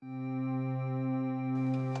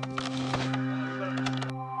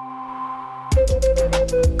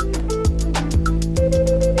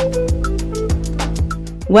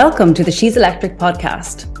Welcome to the She's Electric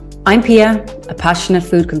podcast. I'm Pia, a passionate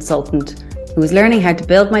food consultant who is learning how to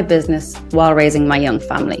build my business while raising my young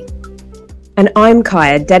family. And I'm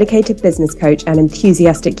Kaya, dedicated business coach and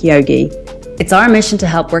enthusiastic yogi. It's our mission to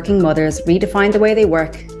help working mothers redefine the way they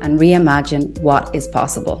work and reimagine what is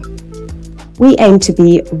possible. We aim to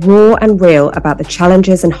be raw and real about the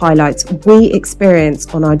challenges and highlights we experience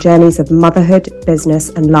on our journeys of motherhood, business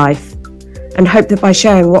and life, and hope that by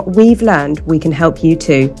sharing what we've learned, we can help you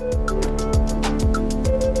too.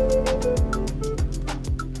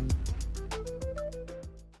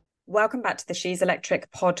 Welcome back to the She's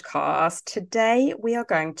Electric podcast. Today, we are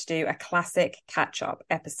going to do a classic catch-up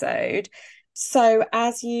episode. So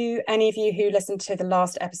as any of you who listened to the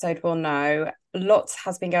last episode will know, lots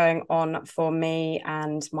has been going on for me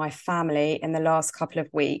and my family in the last couple of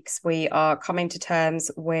weeks. We are coming to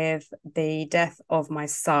terms with the death of my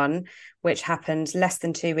son, which happened less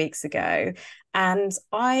than 2 weeks ago. And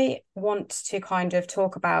I want to kind of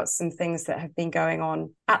talk about some things that have been going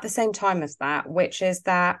on at the same time as that, which is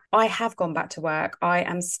that I have gone back to work. I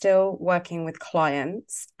am still working with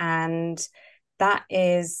clients, and that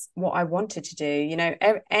is what I wanted to do. You know,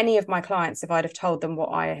 any of my clients, if I'd have told them what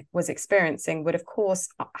I was experiencing, would of course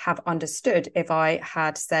have understood if I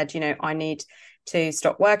had said, you know, I need to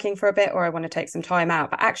stop working for a bit or I want to take some time out.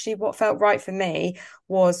 But actually what felt right for me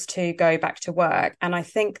was to go back to work. And I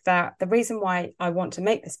think that the reason why I want to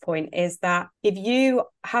make this point is that if you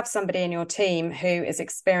have somebody in your team who is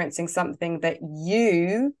experiencing something that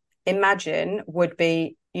you imagine would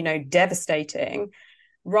be, you know, devastating,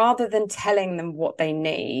 rather than telling them what they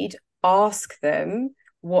need, ask them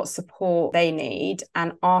what support they need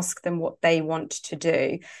and ask them what they want to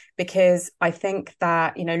do. Because I think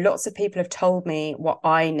that, you know, lots of people have told me what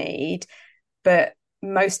I need, but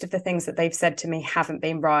most of the things that they've said to me haven't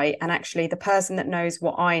been right. And actually the person that knows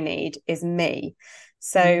what I need is me.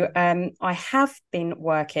 So I have been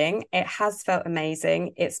working. It has felt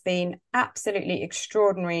amazing. It's been absolutely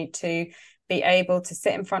extraordinary to be able to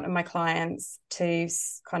sit in front of my clients, to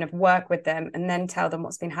kind of work with them and then tell them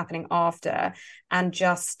what's been happening after and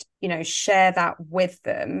just, you know, share that with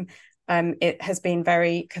them. It has been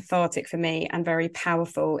very cathartic for me and very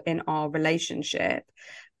powerful in our relationship.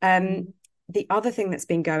 The other thing that's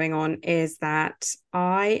been going on is that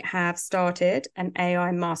I have started an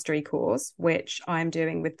AI mastery course, which I'm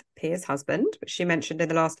doing with Pia's husband, which she mentioned in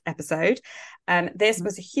the last episode. This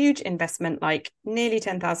was a huge investment, like nearly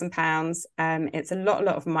 £10,000. It's a lot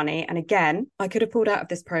of money. And again, I could have pulled out of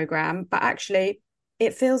this program, but actually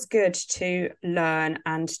it feels good to learn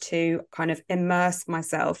and to kind of immerse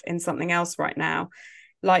myself in something else right now.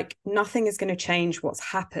 Like nothing is going to change what's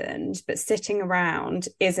happened, but sitting around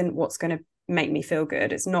isn't what's going to make me feel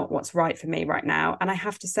good. It's not what's right for me right now. And I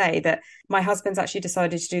have to say that my husband's actually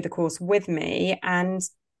decided to do the course with me, and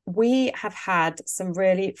we have had some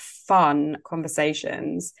really fun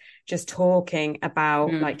conversations just talking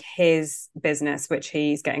about like his business, which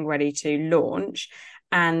he's getting ready to launch,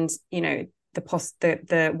 and you know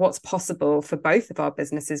the what's possible for both of our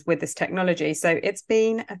businesses with this technology. So it's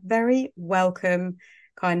been a very welcome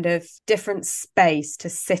kind of different space to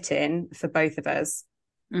sit in for both of us.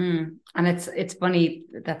 And it's funny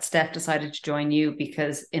that Steph decided to join you,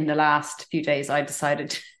 because in the last few days I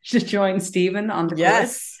decided to join Stephen on the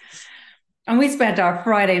course. And we spent our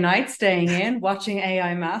Friday night staying in watching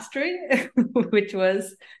AI Mastery, which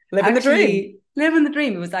was living the dream.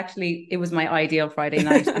 It was my ideal Friday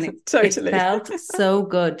night, and it, totally. It felt so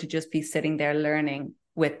good to just be sitting there learning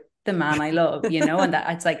with the man I love, you know, and that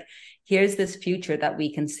it's like, here's this future that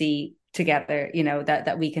we can see together, you know,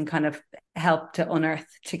 that we can kind of help to unearth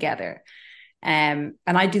together. And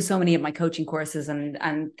I do so many of my coaching courses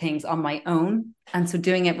and things on my own. And so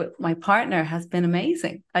doing it with my partner has been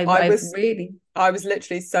amazing. I was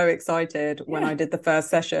literally so excited when I did the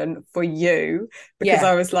first session for you, because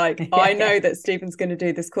I was like, I know that Stephen's going to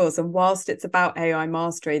do this course. And whilst it's about AI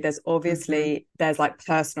mastery, there's obviously, there's like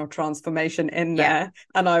personal transformation in there.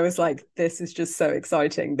 And I was like, this is just so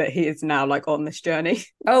exciting that he is now like on this journey.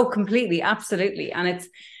 Oh, completely. Absolutely. And it's,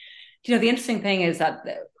 you know, the interesting thing is that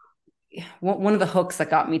one of the hooks that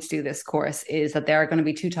got me to do this course is that there are going to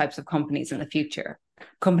be two types of companies in the future: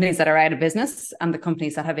 companies that are out of business and the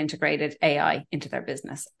companies that have integrated AI into their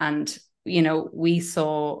business. And, you know, we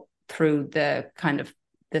saw through the kind of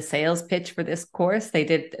the sales pitch for this course, they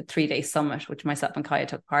did a 3-day summit, which myself and Kaya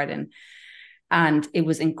took part in. And it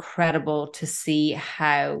was incredible to see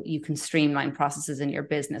how you can streamline processes in your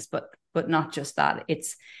business, but not just that.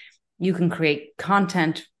 You can create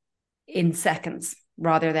content in seconds.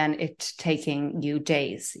 rather than it taking you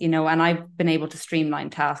days, you know. And I've been able to streamline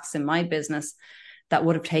tasks in my business that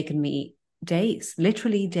would have taken me days,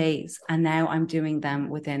 literally days. And now I'm doing them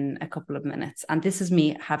within a couple of minutes. And this is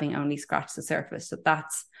me having only scratched the surface. So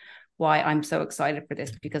that's why I'm so excited for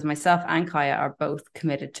this, because myself and Kaya are both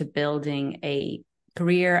committed to building a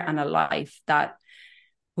career and a life that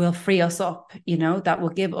will free us up, you know, that will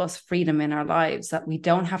give us freedom in our lives, that we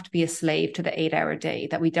don't have to be a slave to the 8-hour day,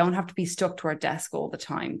 that we don't have to be stuck to our desk all the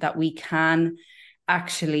time, that we can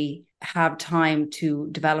actually have time to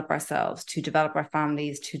develop ourselves, to develop our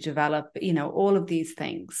families, to develop, you know, all of these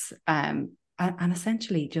things, and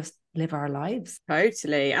essentially just live our lives.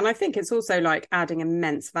 Totally. And I think it's also like adding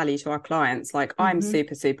immense value to our clients. Like I'm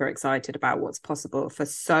super, super excited about what's possible for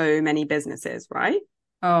so many businesses, right?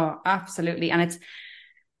 Oh, absolutely. And it's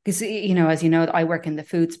because, you know, as you know, I work in the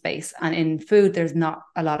food space, and in food, there's not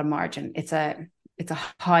a lot of margin. It's a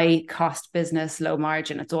high cost business, low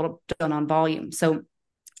margin. It's all done on volume. So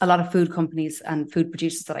a lot of food companies and food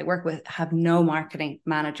producers that I work with have no marketing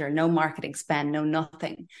manager, no marketing spend, no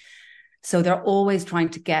nothing. So they're always trying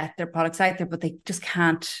to get their products out there, but they just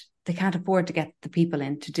can't afford to get the people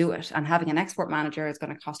in to do it. And having an export manager is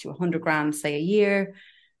going to cost you 100 grand, say, a year,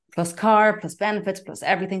 plus car, plus benefits, plus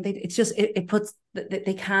everything. It puts,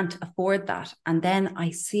 they can't afford that. And then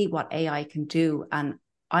I see what AI can do. And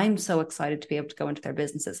I'm so excited to be able to go into their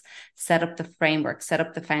businesses, set up the framework, set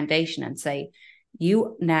up the foundation, and say,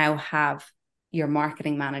 you now have your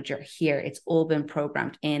marketing manager here. It's all been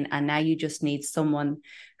programmed in. And now you just need someone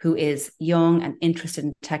who is young and interested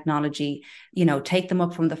in technology, you know, take them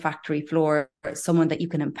up from the factory floor, someone that you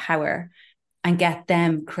can empower and get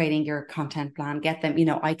them creating your content plan, get them, you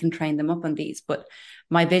know, I can train them up on these. But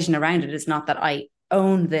my vision around it is not that I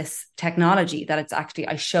own this technology, that it's actually,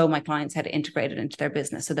 I show my clients how to integrate it into their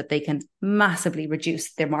business so that they can massively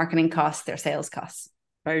reduce their marketing costs, their sales costs.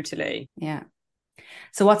 Totally. Yeah.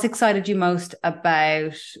 So what's excited you most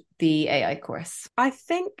about the AI course? I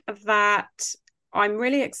think that I'm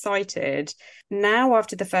really excited now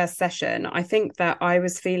after the first session. I think that I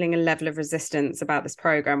was feeling a level of resistance about this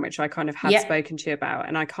program, which I kind of had spoken to you about.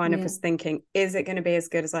 And I kind of was thinking, is it going to be as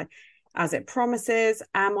good as it promises?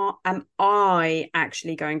 Am I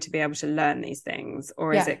actually going to be able to learn these things,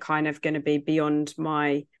 or is it kind of going to be beyond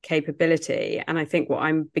my capability? And I think what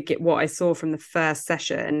I saw from the first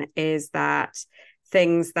session is that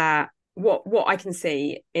things that what I can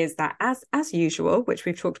see is that as usual, which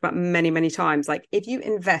we've talked about many times, like if you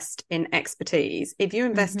invest in expertise, if you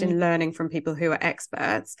invest in learning from people who are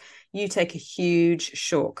experts, you take a huge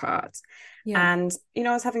shortcut. And, you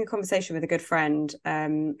know, I was having a conversation with a good friend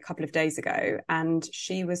a couple of days ago, and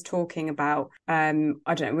she was talking about,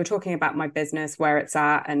 we're talking about my business, where it's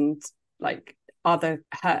at, and like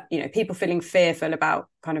people feeling fearful about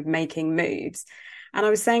kind of making moves. And I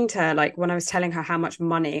was saying to her, like, when I was telling her how much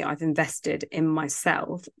money I've invested in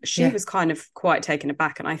myself, she was kind of quite taken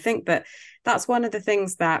aback. And I think that that's one of the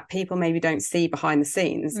things that people maybe don't see behind the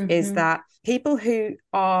scenes, is that people who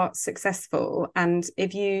are successful, and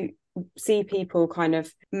if you see people kind of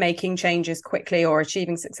making changes quickly or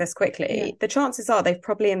achieving success quickly, the chances are they've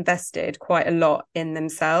probably invested quite a lot in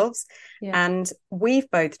themselves. And we've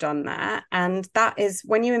both done that. And that is,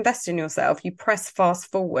 when you invest in yourself, you press fast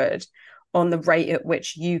forward on the rate at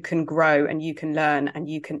which you can grow and you can learn and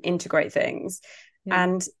you can integrate things.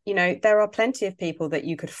 And, you know, there are plenty of people that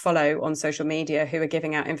you could follow on social media who are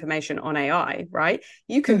giving out information on AI, right?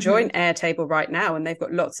 You can join Airtable right now, and they've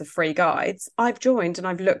got lots of free guides. I've joined and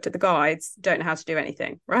I've looked at the guides, don't know how to do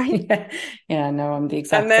anything, right? No, I'm the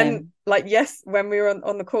exact same. And then, same. like, when we were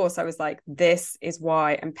on the course, I was like, this is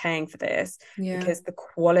why I'm paying for this, because the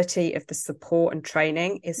quality of the support and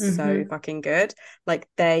training is so fucking good. Like,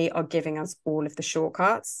 they are giving us all of the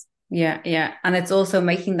shortcuts. Yeah. And it's also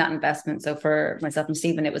making that investment. So for myself and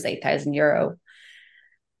Stephen, it was €8,000.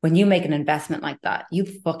 When you make an investment like that, you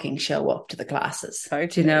fucking show up to the classes,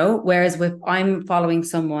 you know? Whereas I'm following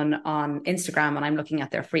someone on Instagram and I'm looking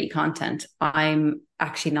at their free content, I'm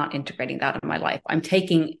actually not integrating that in my life. I'm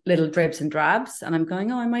taking little dribs and drabs and I'm going,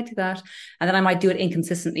 oh, I might do that. And then I might do it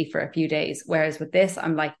inconsistently for a few days. Whereas with this,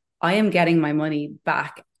 I'm like, I am getting my money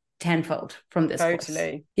back tenfold from this course.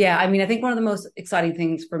 Yeah, I mean, I think one of the most exciting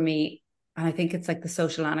things for me, and I think it's like the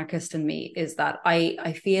social anarchist in me, is that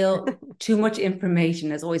I feel too much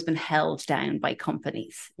information has always been held down by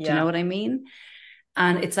companies. Do you know what I mean?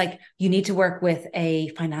 And it's like, you need to work with a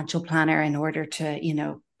financial planner in order to, you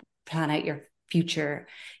know, plan out your future.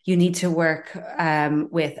 You need to work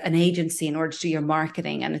with an agency in order to do your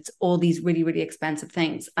marketing. And it's all these really, really expensive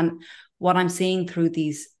things. And what I'm seeing through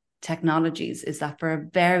these technologies is that for a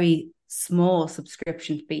very small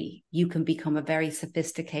subscription fee, you can become a very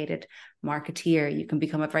sophisticated marketeer. You can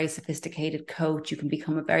become a very sophisticated coach. You can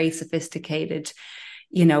become a very sophisticated,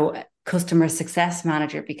 customer success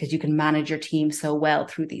manager, because you can manage your team so well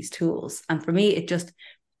through these tools. And for me,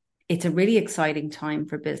 it's a really exciting time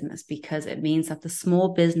for business, because it means that the small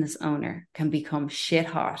business owner can become shit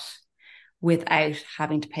hot without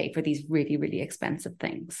having to pay for these really, really expensive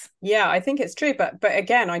things. Yeah, I think it's true. But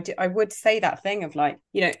again, I would say that thing of like,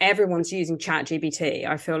 everyone's using ChatGPT.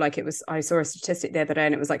 I feel like I saw a statistic the other day,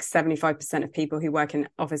 and it was like 75% of people who work in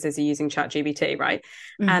offices are using ChatGPT, right?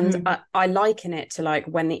 Mm-hmm. And I liken it to like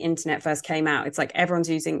when the internet first came out, it's like everyone's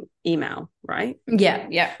using email, right? Yeah,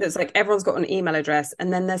 yeah. It's like everyone's got an email address,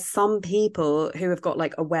 and then there's some people who have got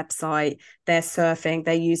like a website, they're surfing,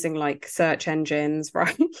 they're using like search engines,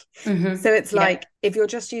 right? Mm-hmm. So it's like, yeah. if you're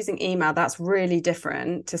just using email, that's really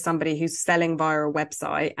different to somebody who's selling via a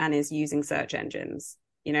website and is using search engines,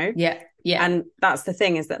 Yeah, yeah. And that's the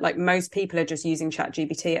thing, is that like most people are just using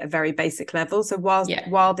ChatGPT at a very basic level. So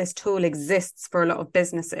while this tool exists for a lot of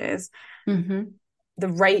businesses, mm-hmm. the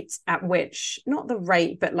rate at which, not the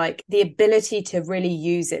rate, but like the ability to really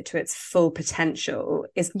use it to its full potential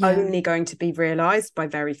is only going to be realized by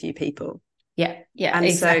very few people. Yeah, And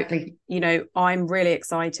exactly. So, I'm really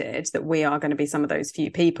excited that we are going to be some of those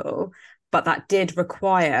few people, but that did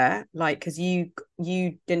require, like, because you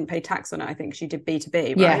didn't pay tax on it, I think, because you did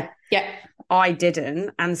B2B, right? Yeah. I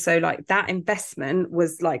didn't. And so like that investment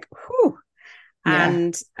was like, whew.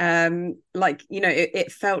 And like,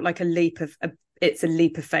 it felt like it's a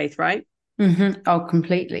leap of faith, right? Mm-hmm. Oh,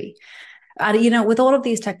 completely. And, with all of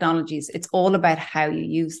these technologies, it's all about how you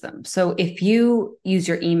use them. So if you use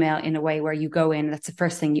your email in a way where you go in, that's the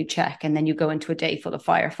first thing you check, and then you go into a day full of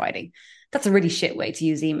firefighting, that's a really shit way to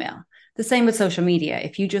use email. The same with social media.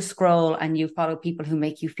 If you just scroll and you follow people who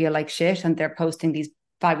make you feel like shit, and they're posting these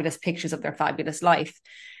fabulous pictures of their fabulous life,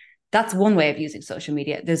 that's one way of using social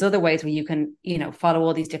media. There's other ways where you can, follow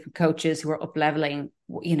all these different coaches who are up leveling,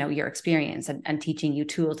 your experience and teaching you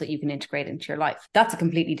tools that you can integrate into your life. That's a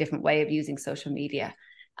completely different way of using social media.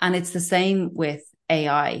 And it's the same with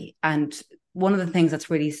AI. And one of the things that's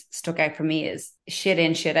really stuck out for me is shit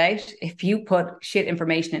in, shit out. If you put shit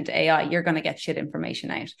information into AI, you're going to get shit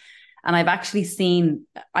information out. And I've actually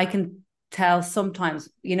I can tell sometimes,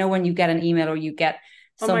 when you get an email or you get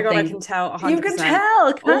something. Oh my God, I can tell 100%. You can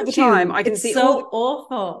tell, can't all the time. you? I can it's see so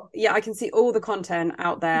awful. Yeah, I can see all the content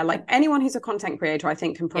out there. Like anyone who's a content creator, I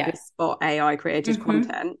think, can probably spot AI created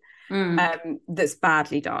content that's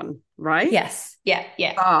badly done, right? Yes. Yeah.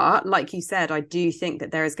 But like you said, I do think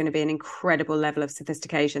that there is going to be an incredible level of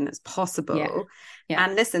sophistication that's possible. Yeah.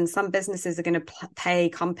 And listen, some businesses are going to pay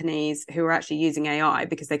companies who are actually using AI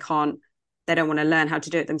because they don't want to learn how to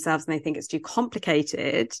do it themselves, and they think it's too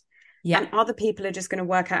complicated. Yeah. And other people are just going to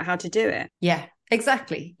work out how to do it. Yeah,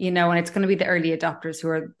 exactly. And it's going to be the early adopters who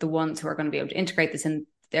are the ones who are going to be able to integrate this in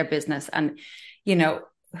their business. And,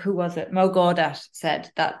 who was it? Mo Gaudat said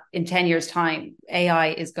that in 10 years' time,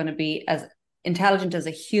 AI is going to be as intelligent as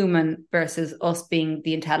a human versus us being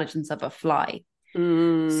the intelligence of a fly.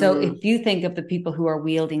 So if you think of the people who are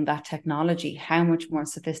wielding that technology, how much more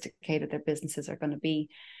sophisticated their businesses are going to be.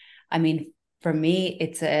 I mean, for me,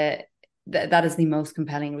 that is the most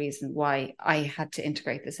compelling reason why I had to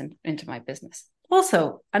integrate this into my business.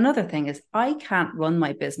 Also, another thing is I can't run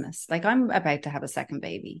my business. Like, I'm about to have a second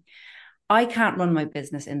baby. I can't run my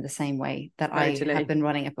business in the same way that totally. I have been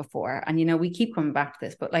running it before. And, we keep coming back to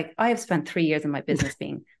this, but like I have spent 3 years in my business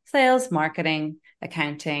being sales, marketing,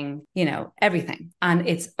 accounting, everything. And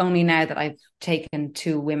it's only now that I've taken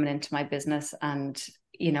 2 women into my business, and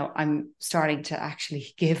I'm starting to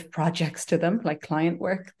actually give projects to them, like client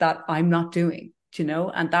work that I'm not doing,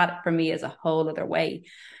 and that for me is a whole other way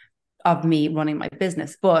of me running my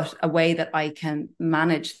business. But a way that I can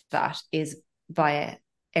manage that is via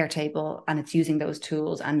Airtable, and it's using those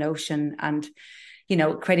tools and Notion and,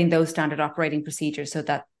 creating those standard operating procedures so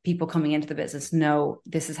that people coming into the business know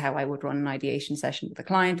this is how I would run an ideation session with a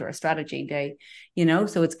client or a strategy day,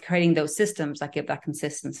 so it's creating those systems that give that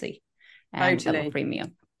consistency. Totally. That will free me up.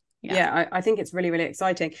 Yeah, I think it's really, really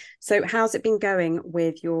exciting. So how's it been going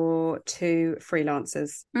with your 2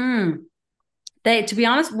 freelancers? To be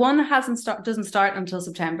honest, one doesn't start until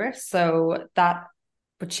September. So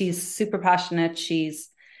but she's super passionate. She's,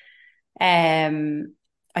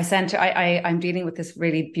 I sent her, I'm dealing with this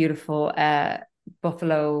really beautiful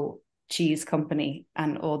buffalo cheese company,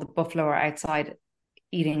 and all the buffalo are outside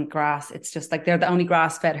eating grass. It's just like they're the only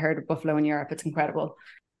grass-fed herd of buffalo in Europe. It's incredible.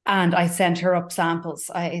 And I sent her up samples,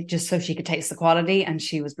 just so she could taste the quality, and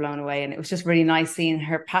she was blown away. And it was just really nice seeing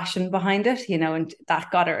her passion behind it, and that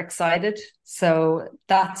got her excited. So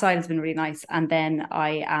that side has been really nice. And then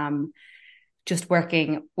I am just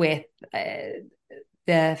working with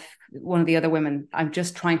the one of the other women. I'm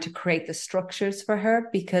just trying to create the structures for her,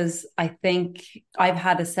 because I think I've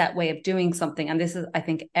had a set way of doing something, and this is, I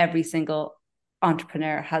think, every single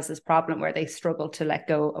entrepreneur has this problem where they struggle to let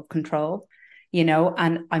go of control,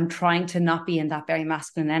 and I'm trying to not be in that very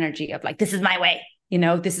masculine energy of like, this is my way,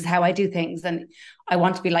 this is how I do things. And I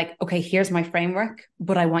want to be like, okay, here's my framework,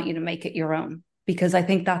 but I want you to make it your own, because I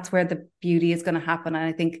think that's where the beauty is going to happen. And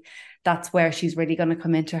I think that's where she's really going to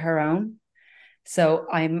come into her own. So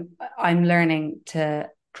I'm trying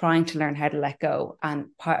to learn how to let go. And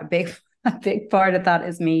a big part of that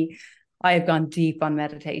is me. I have gone deep on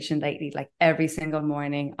meditation lately. Like every single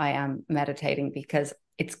morning I am meditating, because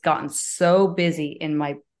it's gotten so busy in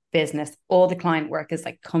my business. All the client work is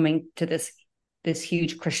like coming to this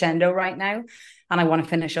huge crescendo right now. And I want to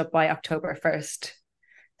finish up by October 1st,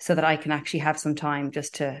 so that I can actually have some time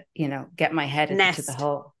just to, get my head into the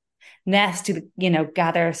whole nest, to,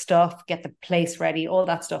 gather stuff, get the place ready, all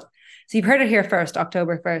that stuff. So you've heard it here first.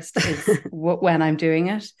 October 1st is when I'm doing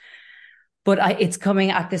it. But it's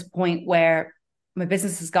coming at this point where my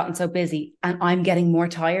business has gotten so busy, and I'm getting more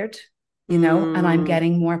tired, and I'm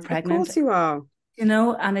getting more pregnant. Of course you are.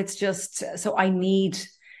 And it's just, so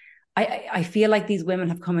I feel like these women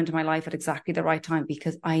have come into my life at exactly the right time,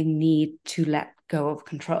 because I need to let go of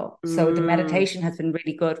control. So the meditation has been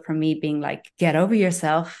really good for me, being like, get over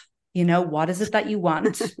yourself. What is it that you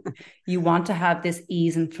want? You want to have this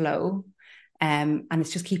ease and flow. And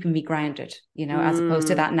it's just keeping me grounded, as opposed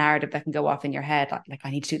to that narrative that can go off in your head. Like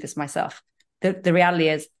I need to do this myself. The reality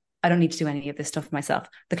is, I don't need to do any of this stuff myself.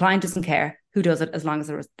 The client doesn't care who does it, as long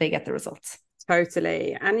as they get the results.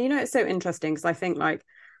 Totally. And, it's so interesting, because I think like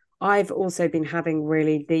I've also been having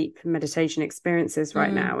really deep meditation experiences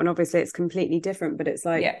right now. And obviously it's completely different, but it's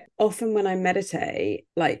like, often when I meditate,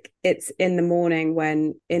 like it's in the morning,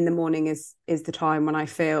 when in the morning is the time when I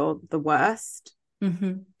feel the worst.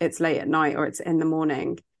 It's late at night, or it's in the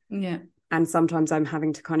morning. And sometimes I'm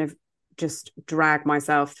having to kind of just drag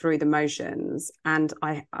myself through the motions, and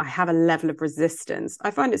I have a level of resistance.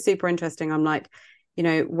 I find it super interesting. I'm like,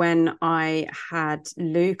 when I had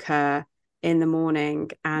Luca in the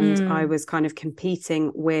morning, and I was kind of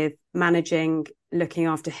competing with managing, looking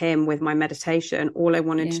after him with my meditation, all I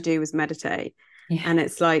wanted to do was meditate. And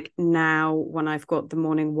it's like, now when I've got the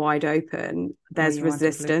morning wide open, there's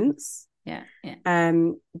resistance.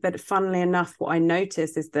 But funnily enough, what I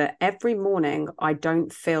notice is that every morning I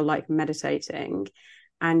don't feel like meditating,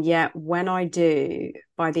 and yet when I do,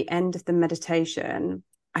 by the end of the meditation,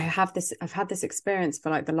 I've had this experience for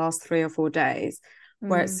like the last 3 or 4 days,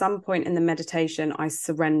 where at some point in the meditation I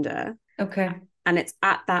surrender. And it's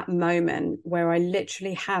at that moment where I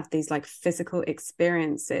literally have these like physical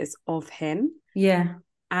experiences of him.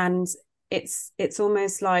 And it's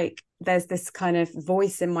almost like there's this kind of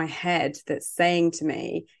voice in my head that's saying to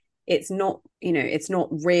me, it's not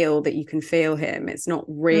real that you can feel him. It's not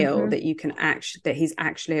real that you can that he's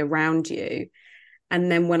actually around you. And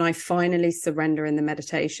then when I finally surrender in the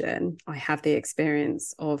meditation, I have the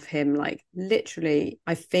experience of him, like literally,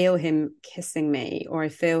 I feel him kissing me, or I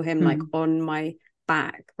feel him like on my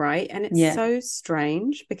back, right? And it's so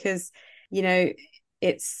strange, because,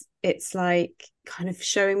 it's like kind of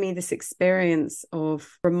showing me this experience of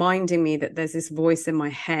reminding me that there's this voice in my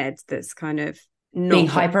head that's kind of not being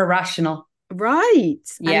hyper rational. Right.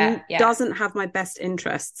 And doesn't have my best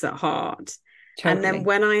interests at heart. Totally. And then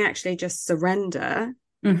when I actually just surrender,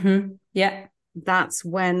 that's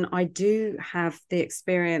when I do have the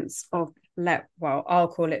experience of I'll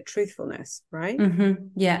call it truthfulness, right?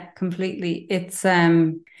 Yeah, completely. It's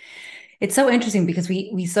so interesting, because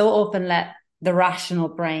we so often let the rational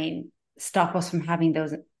brain stop us from having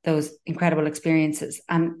those incredible experiences.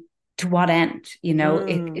 And to what end?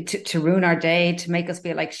 To ruin our day, to make us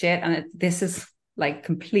feel like shit. And this is like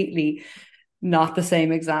completely not the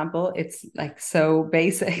same example. It's like so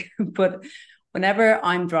basic. But whenever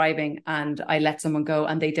I'm driving and I let someone go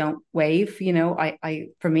and they don't wave, I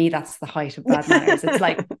for me, that's the height of bad manners. It's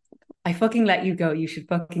like, I fucking let you go. You should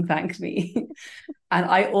fucking thank me. And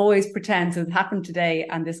I always pretend. So it happened today,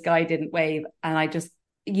 and this guy didn't wave. And I'd be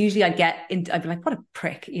like, what a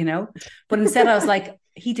prick, But instead I was like,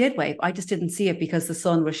 he did wave. I just didn't see it because the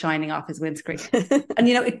sun was shining off his windscreen. And,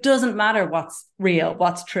 it doesn't matter what's real,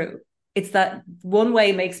 what's true. It's that one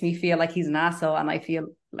way makes me feel like he's an asshole and I feel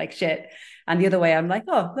like shit. And the other way, I'm like,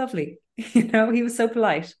 oh, lovely. He was so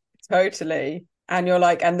polite. Totally. And you're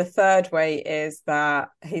like, and the third way is that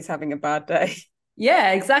he's having a bad day.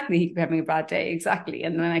 Yeah, exactly. He could be having a bad day. Exactly.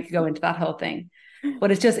 And then I could go into that whole thing.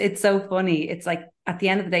 But it's so funny. It's like at the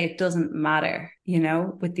end of the day, it doesn't matter,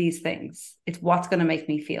 with these things. It's what's going to make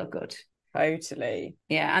me feel good. Totally.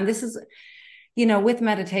 Yeah. And this is, with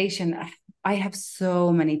meditation, I have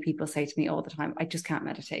so many people say to me all the time, I just can't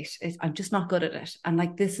meditate. I'm just not good at it. And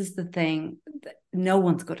like, this is the thing, no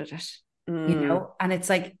one's good at it, And it's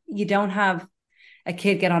like, you don't have a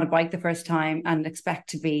kid get on a bike the first time and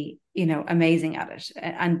expect to be, amazing at it.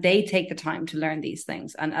 And they take the time to learn these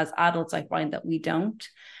things. And as adults, I find that we don't.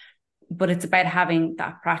 But it's about having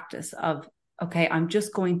that practice of, okay, I'm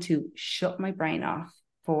just going to shut my brain off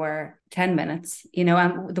for 10 minutes,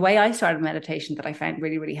 and the way I started meditation that I found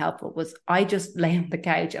really, really helpful was I just lay on the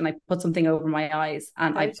couch and I put something over my eyes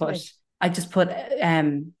and Totally. I just put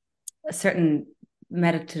a certain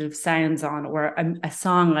meditative sounds on or a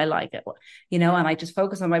song I like it, and I just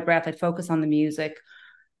focus on my breath. I'd focus on the music.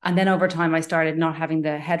 And then over time, I started not having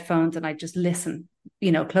the headphones and I just listen,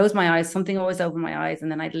 close my eyes, something always over my eyes.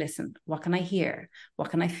 And then I'd listen. What can I hear? What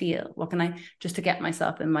can I feel? What can I, just to get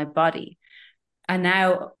myself in my body? And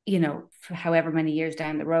now, for however many years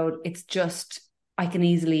down the road, it's just, I can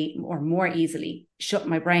easily or more easily shut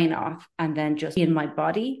my brain off and then just be in my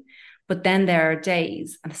body. But then there are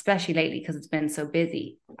days, and especially lately, because it's been so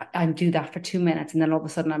busy, I do that for 2 minutes. And then all of a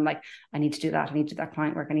sudden I'm like, I need to do that. I need to do that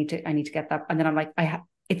client work. I need to get that. And then I'm like,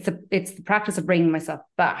 it's the practice of bringing myself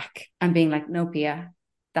back and being like, no, Pia,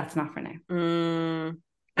 that's not for now.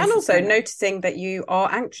 And also noticing that you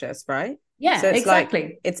are anxious, right? Yeah, so it's exactly.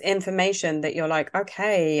 like, it's information that you're like,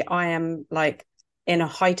 okay, I am like in a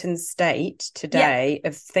heightened state today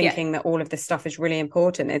of thinking that all of this stuff is really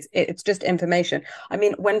important. It's just information. I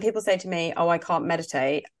mean, when people say to me, oh, I can't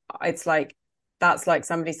meditate, it's like, that's like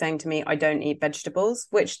somebody saying to me, I don't eat vegetables,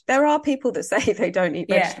 which there are people that say they don't eat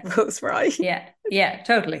vegetables, right? Yeah,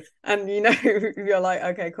 totally. And you're like,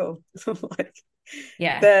 okay, cool. Like,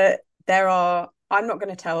 yeah. I'm not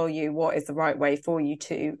going to tell you what is the right way for you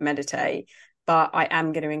to meditate, but I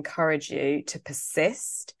am going to encourage you to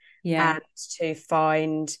persist and to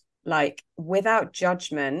find, like, without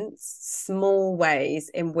judgment, small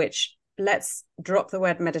ways in which, let's drop the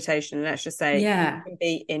word meditation and let's just say you can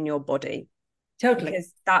be in your body. Totally.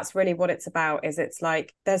 Because that's really what it's about. Is it's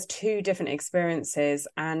like there's two different experiences,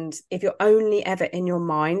 and if you're only ever in your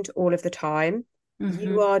mind all of the time,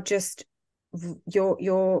 you are just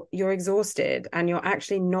you're exhausted, and you're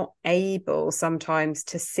actually not able sometimes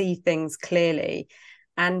to see things clearly.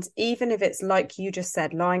 And even if it's like you just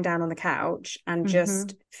said, lying down on the couch and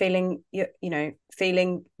just feeling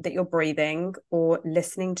feeling that you're breathing, or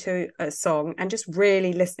listening to a song and just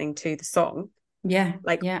really listening to the song,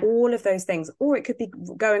 all of those things. Or it could be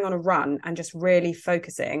going on a run and just really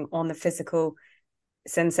focusing on the physical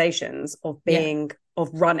sensations of being of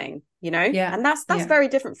running, and that's very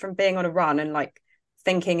different from being on a run and like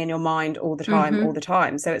thinking in your mind all the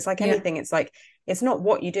time. So it's like anything, it's like, it's not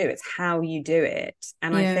what you do, it's how you do it.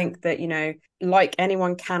 And I think that, like,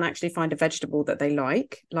 anyone can actually find a vegetable that they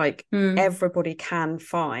like everybody can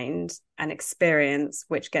find an experience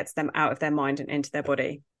which gets them out of their mind and into their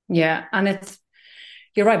body. And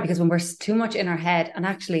you're right, because when we're too much in our head, and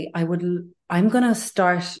actually I'm going to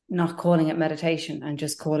start not calling it meditation and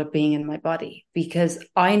just call it being in my body, because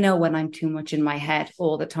I know when I'm too much in my head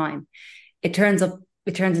all the time, it turns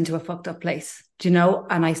into a fucked up place,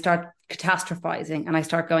 and I start catastrophizing and I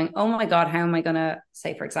start going, oh my God, how am I going to,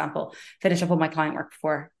 say, for example, finish up all my client work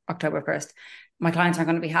before October 1st? My clients aren't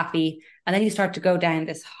going to be happy. And then you start to go down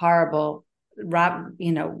this horrible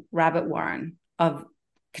rabbit warren of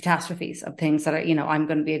catastrophes, of things that are, I'm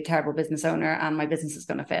going to be a terrible business owner and my business is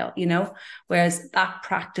going to fail, whereas that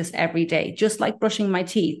practice every day, just like brushing my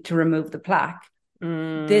teeth to remove the plaque,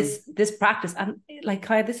 this practice, and like,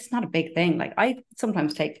 Kaya, this is not a big thing. Like, I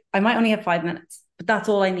sometimes I might only have 5 minutes, but that's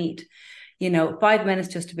all I need, 5 minutes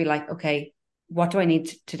just to be like, okay, what do I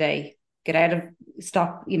need today? Get out of,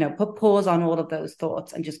 stop, put pause on all of those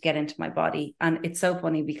thoughts and just get into my body. And it's so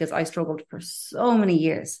funny because I struggled for so many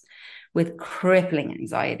years with crippling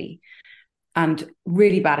anxiety and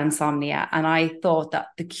really bad insomnia. And I thought that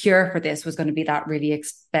the cure for this was going to be that really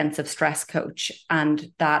expensive stress coach and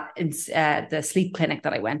that the sleep clinic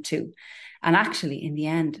that I went to. And actually, in the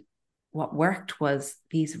end, what worked was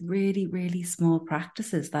these really, really small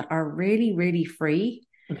practices that are really, really free.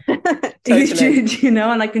 Totally.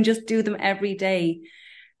 And I can just do them every day.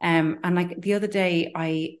 And like the other day,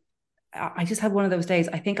 I just had one of those days.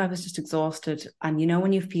 I think I was just exhausted. And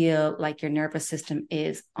when you feel like your nervous system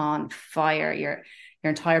is on fire, your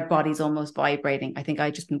entire body's almost vibrating. I think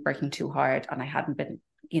I just been working too hard and I hadn't been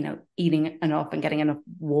eating enough and getting enough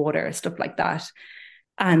water, stuff like that.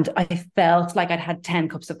 And I felt like I'd had 10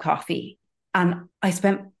 cups of coffee. And I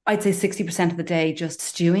spent, I'd say 60% of the day just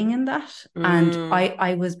stewing in that. And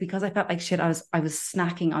I was, because I felt like shit, I was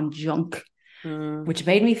snacking on junk, which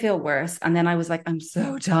made me feel worse. And then I was like, I'm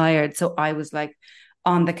so tired. So I was like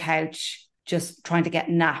on the couch, just trying to get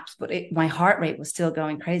naps, but my heart rate was still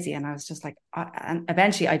going crazy. And I was just like, and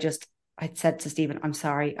eventually I said to Stephen, I'm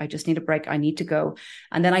sorry, I just need a break. I need to go.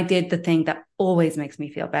 And then I did the thing that always makes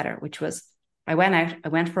me feel better, which was I went out, I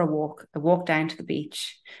went for a walk, I walked down to the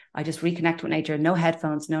beach. I just reconnected with nature, no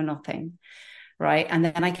headphones, no nothing. Right. And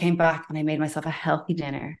then I came back and I made myself a healthy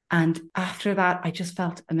dinner. And after that, I just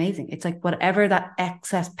felt amazing. It's like whatever that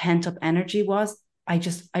excess pent up energy was, I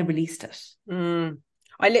released it.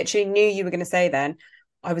 I literally knew you were going to say then.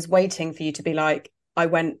 I was waiting for you to be like, I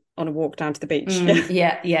went on a walk down to the beach.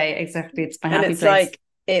 Yeah, exactly. It's my happy and it's place. like,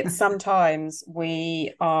 it's sometimes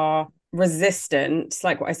we are resistant.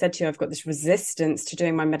 Like what I said to you, I've got this resistance to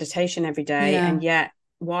doing my meditation every day. Yeah. And yet,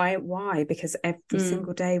 why? Because every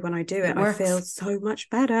single day when I do it, I feel so much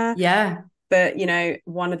better. Yeah. But,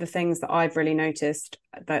 one of the things that I've really noticed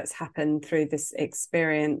that's happened through this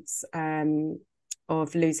experience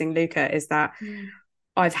of losing Luca is that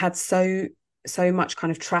I've had so much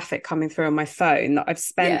kind of traffic coming through on my phone that I've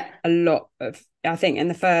spent a lot of, I think in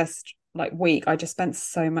the first week, I just spent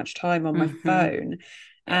so much time on my phone.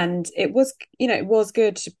 And it was, it was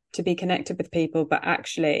good to be connected with people, but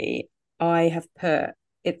actually I have put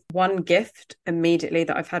it, one gift immediately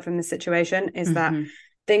that I've had from this situation is that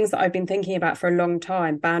things that I've been thinking about for a long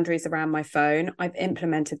time, boundaries around my phone, I've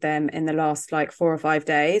implemented them in the last 4 or 5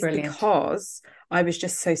 days. Brilliant. Because I was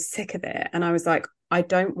just so sick of it. And I was like, I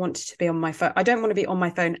don't want to be on my phone. I don't want to be on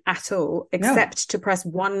my phone at all, except to press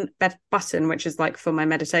one button, which is for my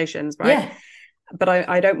meditations, right? Yeah. But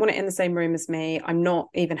I don't want it in the same room as me. I'm not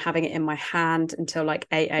even having it in my hand until 8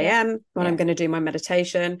 a.m. when I'm going to do my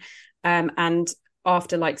meditation. And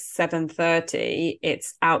after 7:30,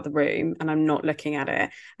 it's out the room and I'm not looking at it.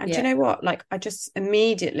 And do you know what? I just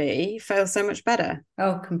immediately feel so much better.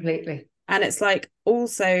 Oh, completely. And it's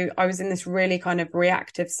also, I was in this really kind of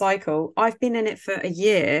reactive cycle. I've been in it for a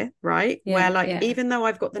year, right? Yeah, where even though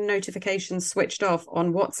I've got the notifications switched off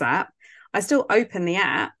on WhatsApp, I still open the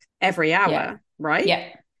app every hour, right?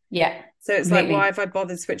 Yeah. So it's completely. Why have I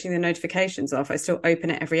bothered switching the notifications off? I still open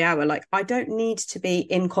it every hour. I don't need to be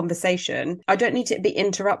in conversation. I don't need to be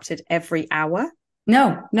interrupted every hour.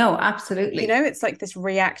 No, absolutely. It's this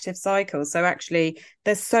reactive cycle. So actually,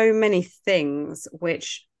 there's so many things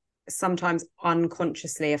which sometimes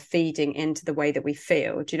unconsciously are feeding into the way that we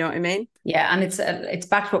feel. Do you know what I mean? Yeah. And it's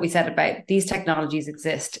back to what we said about these technologies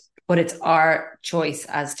exist, but it's our choice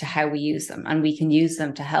as to how we use them. And we can use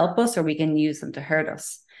them to help us or we can use them to hurt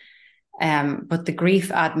us. But the grief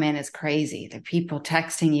admin is crazy. The people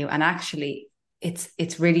texting you, and actually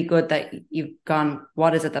it's really good that you've gone,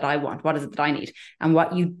 what is it that I want? What is it that I need? And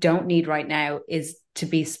what you don't need right now is to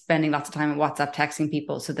be spending lots of time on WhatsApp texting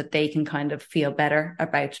people so that they can kind of feel better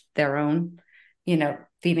about their own,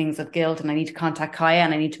 feelings of guilt. And I need to contact Kaya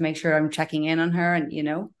and I need to make sure I'm checking in on her and,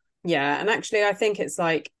 Yeah. And actually, I think it's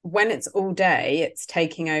when it's all day, it's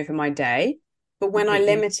taking over my day. But when I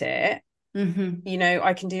limit it,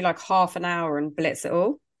 I can do half an hour and blitz it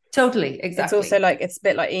all. Totally, exactly. It's also it's a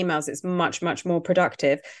bit like emails. It's much, much more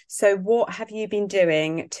productive. So what have you been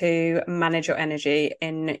doing to manage your energy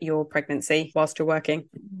in your pregnancy whilst you're working?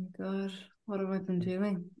 Oh my God, what have I been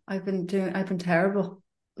doing? I've been terrible.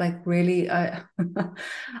 Really, I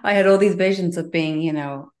had all these visions of being,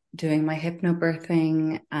 doing my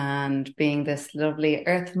hypnobirthing and being this lovely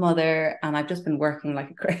earth mother. And I've just been working like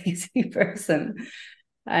a crazy person.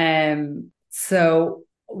 So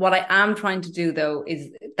what I am trying to do though is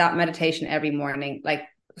that meditation every morning.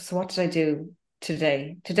 So what did I do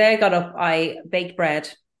today? Today I got up, I baked bread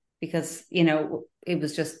because, it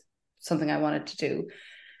was just something I wanted to do.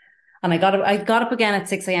 And I got up again at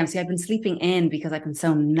 6 a.m. See, I've been sleeping in because I've been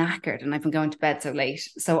so knackered and I've been going to bed so late.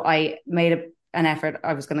 So I made an effort.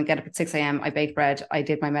 I was going to get up at 6 a.m. I baked bread. I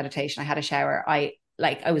did my meditation. I had a shower. I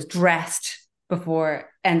was dressed before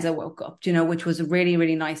Enzo woke up, which was a really,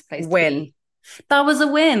 really nice place to be. That was a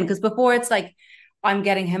win because before it's I'm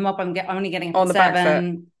getting him up. I'm only getting him at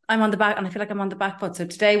 7. I'm on the back and I feel like I'm on the back foot. So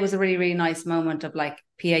today was a really, really nice moment of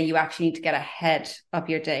Pia, you actually need to get ahead of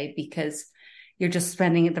your day because you're just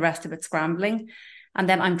spending the rest of it scrambling. And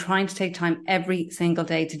then I'm trying to take time every single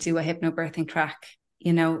day to do a hypnobirthing track,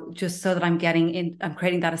 just so that I'm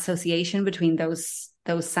creating that association between those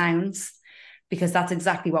sounds, because that's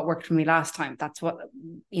exactly what worked for me last time. That's what,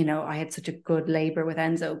 I had such a good labor with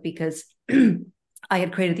Enzo because I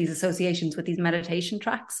had created these associations with these meditation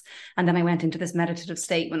tracks. And then I went into this meditative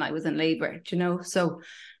state when I was in labor, So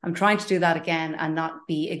I'm trying to do that again and not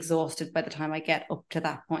be exhausted by the time I get up to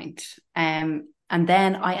that point. And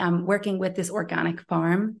then I am working with this organic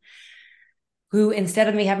farm who, instead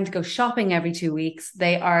of me having to go shopping every 2 weeks,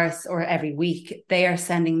 or every week, they are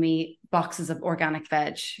sending me boxes of organic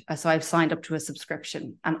veg. So I've signed up to a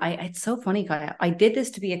subscription. And it's so funny, Kaya. I did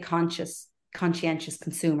this to be a conscientious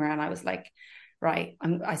consumer. And I was like, right.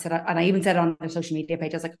 I said, and I even said it on the social media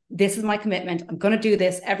page, I was like, this is my commitment. I'm going to do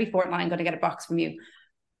this every fortnight. I'm going to get a box from you.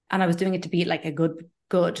 And I was doing it to be like a good,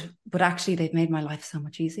 but actually they've made my life so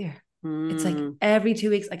much easier. It's like every 2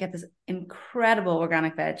 weeks I get this incredible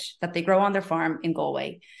organic veg that they grow on their farm in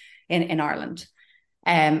Galway in Ireland,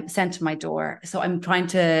 sent to my door. So I'm trying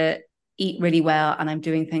to eat really well, and I'm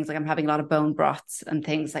doing things like I'm having a lot of bone broths and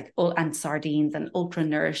things like and sardines and ultra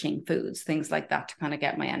nourishing foods, things like that, to kind of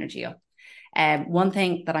get my energy up. One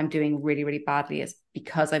thing that I'm doing really, really badly is,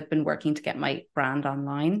 because I've been working to get my brand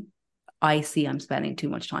online, I see I'm spending too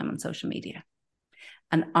much time on social media.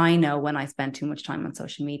 And I know when I spend too much time on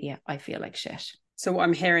social media, I feel like shit. So what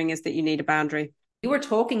I'm hearing is that you need a boundary. You were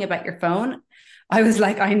talking about your phone. I was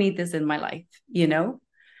like, I need this in my life,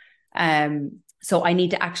 So I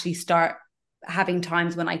need to actually start having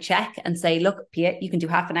times when I check and say, look, Pia, you can do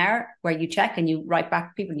half an hour where you check and you write back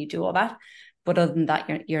to people and you do all that. But other than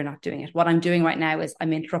that, you're not doing it. What I'm doing right now is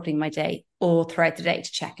I'm interrupting my day all throughout the day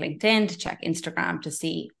to check LinkedIn, to check Instagram, to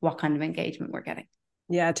see what kind of engagement we're getting.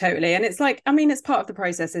 Yeah, totally. And it's like, I mean, it's part of the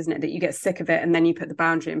process, isn't it? That you get sick of it and then you put the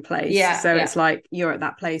boundary in place. So it's like you're at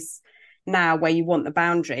that place now where you want the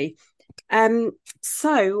boundary.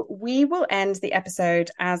 So we will end the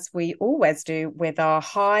episode, as we always do, with our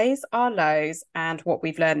highs, our lows, and what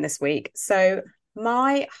we've learned this week. So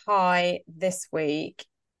my high this week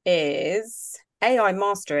is AI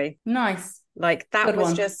mastery. Nice. Like that Good was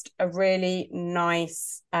one. Just a really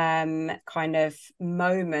nice kind of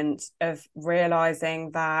moment of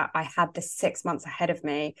realizing that I had this 6 months ahead of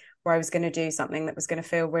me where I was going to do something that was going to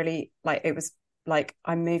feel really like it was like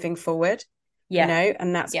I'm moving forward,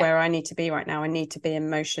 and that's where I need to be right now. I need to be in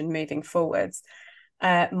motion moving forwards.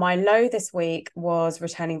 My low this week was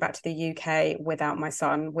returning back to the UK without my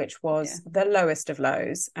son, which was the lowest of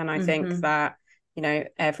lows. And I think that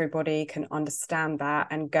everybody can understand that,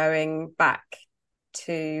 and going back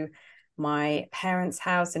to my parents'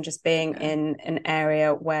 house and just being in an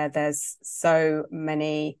area where there's so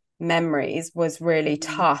many memories was really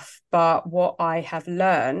tough. But what I have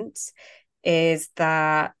learned is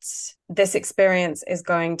that this experience is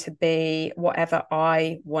going to be whatever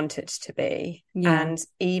I want it to be. And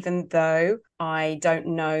even though I don't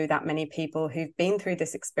know that many people who've been through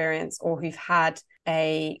this experience or who've had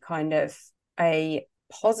a kind of a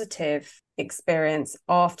positive experience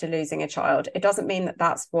after losing a child, it doesn't mean that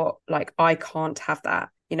that's what, like, I can't have that,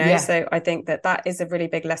 So I think that is a really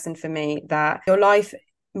big lesson for me, that your life,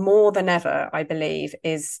 more than ever, I believe,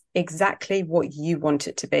 is exactly what you want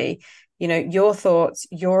it to be. Your thoughts,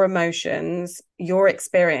 your emotions, your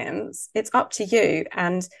experience, it's up to you.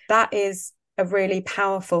 And that is a really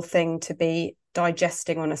powerful thing to be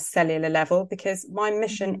digesting on a cellular level, because my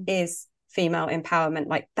mission is female empowerment.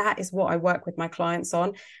 Like, that is what I work with my clients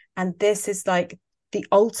on. And this is like the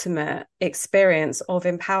ultimate experience of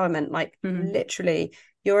empowerment. Like literally,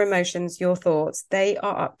 your emotions, your thoughts, they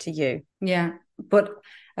are up to you. Yeah. But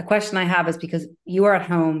a question I have is, because you are at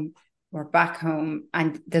home or back home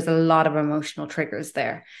and there's a lot of emotional triggers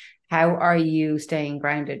there. How are you staying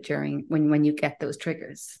grounded during when you get those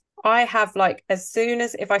triggers? I have, like, as soon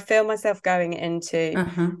as, if I feel myself going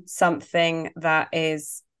into something that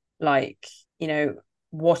is like,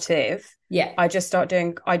 what if, I just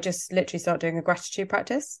literally start doing a gratitude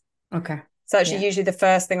practice. Okay. So actually usually the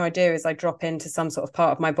first thing I do is I drop into some sort of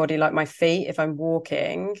part of my body, like my feet, if I'm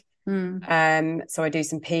walking. So I do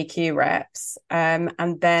some PQ reps, and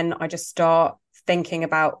then I just start thinking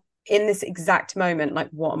about, in this exact moment, like,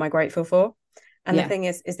 what am I grateful for? And the thing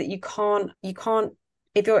is that you can't,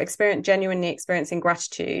 if you're genuinely experiencing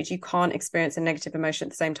gratitude, you can't experience a negative emotion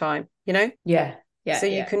at the same time, so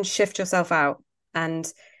you can shift yourself out,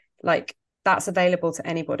 and like, that's available to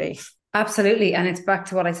anybody. Absolutely. And it's back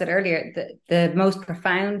to what I said earlier, the most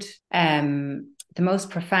profound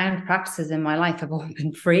practices in my life have all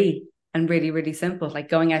been free and really, really simple, like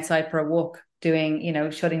going outside for a walk,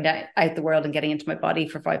 doing, shutting out the world and getting into my body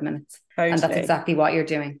for 5 minutes. Totally. And that's exactly what you're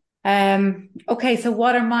doing. Okay, so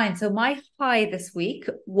what are mine? So my high this week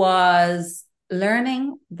was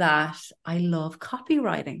learning that I love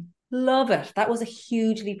copywriting. Love it. That was a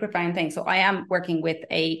hugely profound thing. So I am working with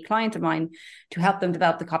a client of mine to help them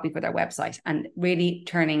develop the copy for their website and really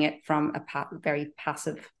turning it from a very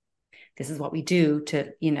passive, this is what we do,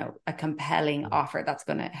 to, a compelling offer that's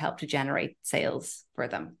going to help to generate sales for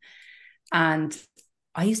them. And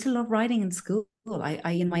I used to love writing in school. My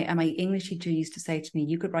English teacher used to say to me,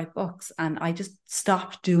 you could write books. And I just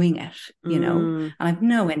stopped doing it, and I've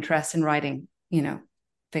no interest in writing,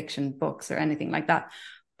 fiction books or anything like that.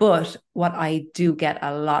 But what I do get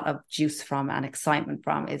a lot of juice from and excitement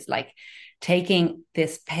from is like taking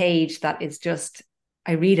this page that is just,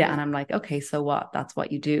 I read it and I'm like, okay, so what? That's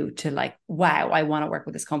what you do, to like, wow, I want to work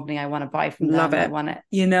with this company. I want to buy from them. Love it. I want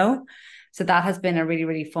to, So that has been a really,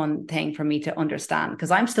 really fun thing for me to understand, because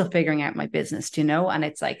I'm still figuring out my business, and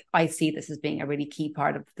it's like, I see this as being a really key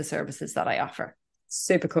part of the services that I offer.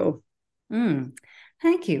 Super cool.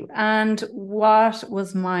 Thank you. And what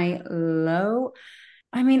was my low?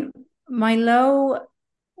 I mean, my low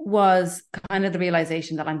was kind of the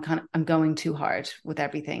realization that I'm going too hard with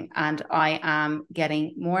everything. And I am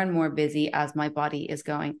getting more and more busy as my body is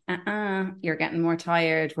going, you're getting more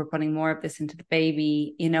tired. We're putting more of this into the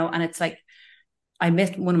baby, and it's like, I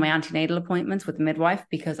missed one of my antenatal appointments with the midwife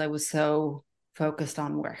because I was so focused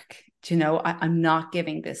on work. I'm not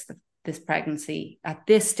giving this pregnancy at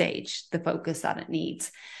this stage the focus that it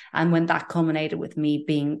needs. And when that culminated with me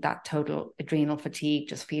being that total adrenal fatigue,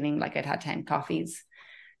 just feeling like I'd had 10 coffees.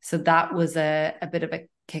 So that was a bit of a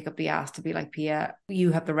kick up the ass to be like, Pia,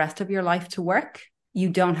 you have the rest of your life to work. You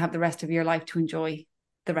don't have the rest of your life to enjoy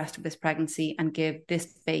the rest of this pregnancy and give this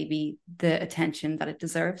baby the attention that it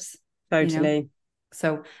deserves. Totally.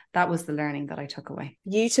 So that was the learning that I took away.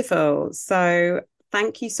 Beautiful. So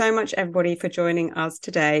thank you so much, everybody, for joining us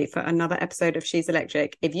today for another episode of She's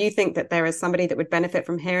Electric. If you think that there is somebody that would benefit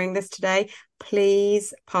from hearing this today,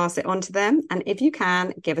 please pass it on to them. And if you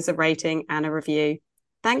can, give us a rating and a review.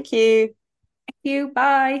 Thank you. Thank you.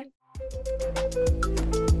 Bye.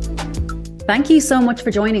 Thank you so much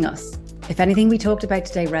for joining us. If anything we talked about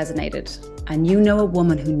today resonated, and you know a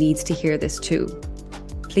woman who needs to hear this too,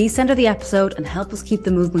 please send her the episode and help us keep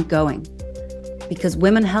the movement going. Because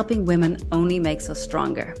women helping women only makes us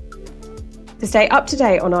stronger. To stay up to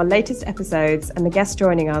date on our latest episodes and the guests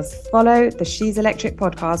joining us, follow the She's Electric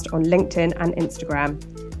podcast on LinkedIn and Instagram.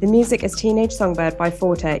 The music is Teenage Songbird by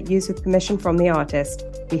Forte, used with permission from the artist.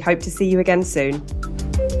 We hope to see you again soon.